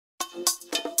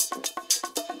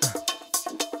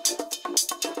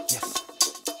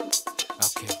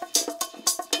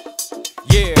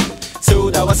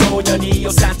수다와 소년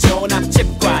이웃사촌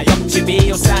앞집과 옆집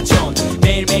이웃사촌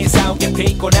매일매일 싸우게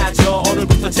피곤하죠.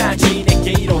 오늘부터 잘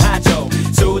지내기로 하죠.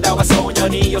 수다와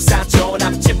소년 이웃사촌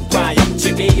앞집과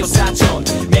옆집 이웃사촌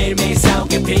매일매일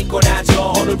싸우게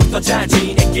피곤하죠. 오늘부터 잘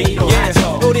지내기로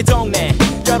하죠. 우리 동네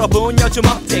여러분 요즘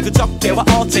어때? 그저께와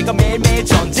어제가 매일매일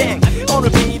전쟁. 오늘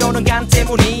피로는 간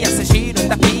때문이야. 사실은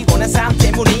다 피곤한 삶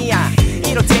때문이야.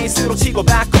 이럴 때일수록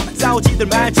치고받고 싸우지들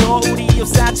말죠. 우리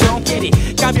이웃사촌끼리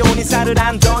가벼운 인사를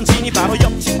안 던지니 바로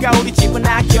옆집과 우리 집은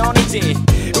악연이지.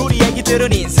 우리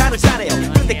애기들은 인사를 잘해요.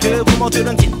 근데 그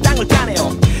부모들은 뒷땅을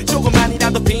까네요.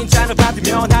 조금만이라도 빈잔을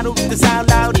받으면 하루부터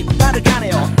살라울 이빨을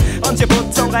까네요.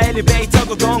 언제부턴가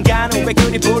엘리베이터고 공간은 왜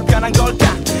그리 불편한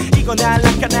걸까? 이건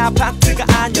안락한 아파트가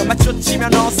아니야.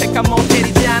 맞춰치면 어색한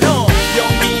모텔이잖아.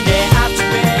 용기 내 앞집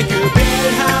배급을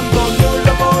한번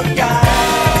눌러볼까?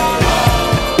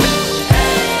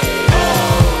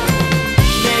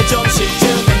 내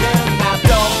점심쯤에는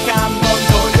나도 한번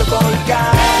돌려볼까?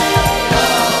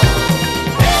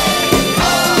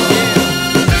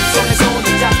 손에 손을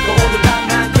잡고 오늘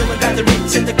밤만큼은 다들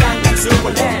미친 듯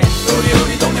강강수월래.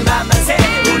 우리 동네 만만세.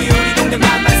 우리 동네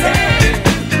만만세.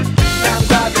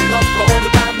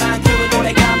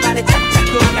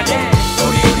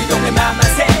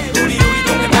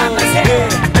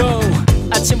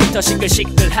 아침부터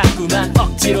시끌시끌하구만.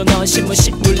 억지로 넣은 신문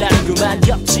식물나는구만.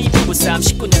 옆집 부부싸움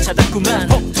 19년 차다구만.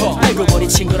 알고 보니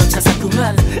친구랑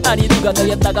찾았구만. 아니 누가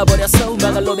너였다가 버렸어.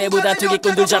 망할 놈의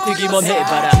부다투기꾼들 잡히기만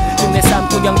해봐라. 동네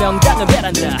쌈구경 명당은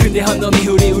베란다. 근데 헌놈이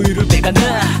우리 우유를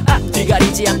빼갔나. 앞뒤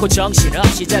가리지 않고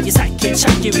정신없이 자기 살길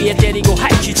찾기 위해 때리고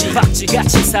할퀴지.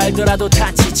 박쥐같이 살더라도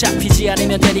단치 잡히지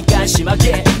않으면 되니까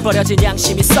심하게 버려진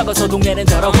양심이 썩어서 동네는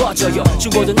더러워져요.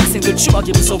 중고등학생들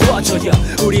추억이 무서워져요.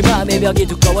 우리 마음의 벽이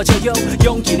두꺼워져요.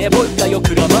 용기 내볼까요?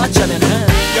 그럼 어쩌면은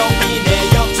용기 내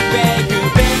옆집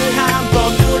배급을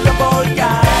한번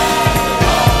눌러볼까?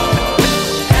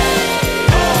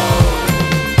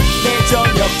 내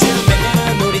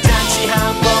저녁쯤에는 우리 잔치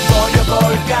한번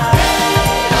벌려볼까?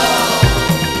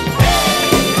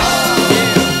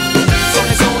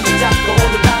 손에 손을 잡고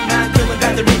오늘 밤만큼은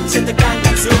다들 미친 듯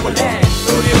강강수월래.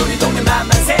 우리 동네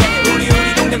만만세. 우리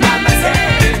동네 만만세.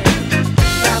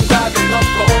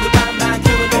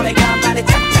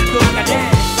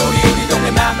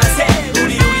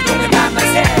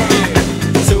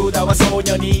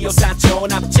 소년 이웃사촌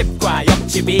앞집과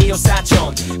옆집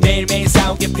이웃사촌 매일매일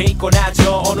싸우게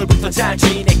피곤하죠. 오늘부터 잘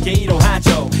지내기로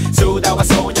하죠. 수다와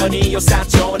소년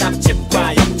이웃사촌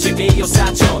앞집과 옆집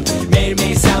이웃사촌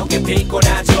매일매일 싸우게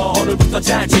피곤하죠. 오늘부터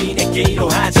잘 지내기로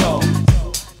하죠.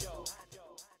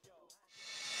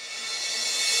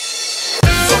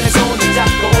 손에 손을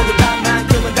잡고 오늘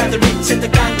밤만큼은 다들 미친 듯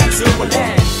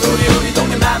강강수월래. 우리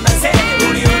동네 만만세.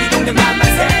 우리 동네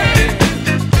만만세.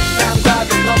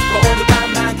 오늘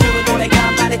밤만큼은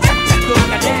오래간만에 짝짝꿍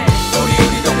가네.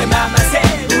 우리 동네 만만세.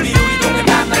 우리 동네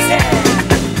만만세.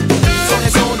 손에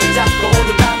손을 잡고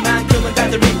오늘 밤만큼은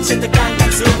다들 미친 듯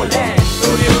강강수월래.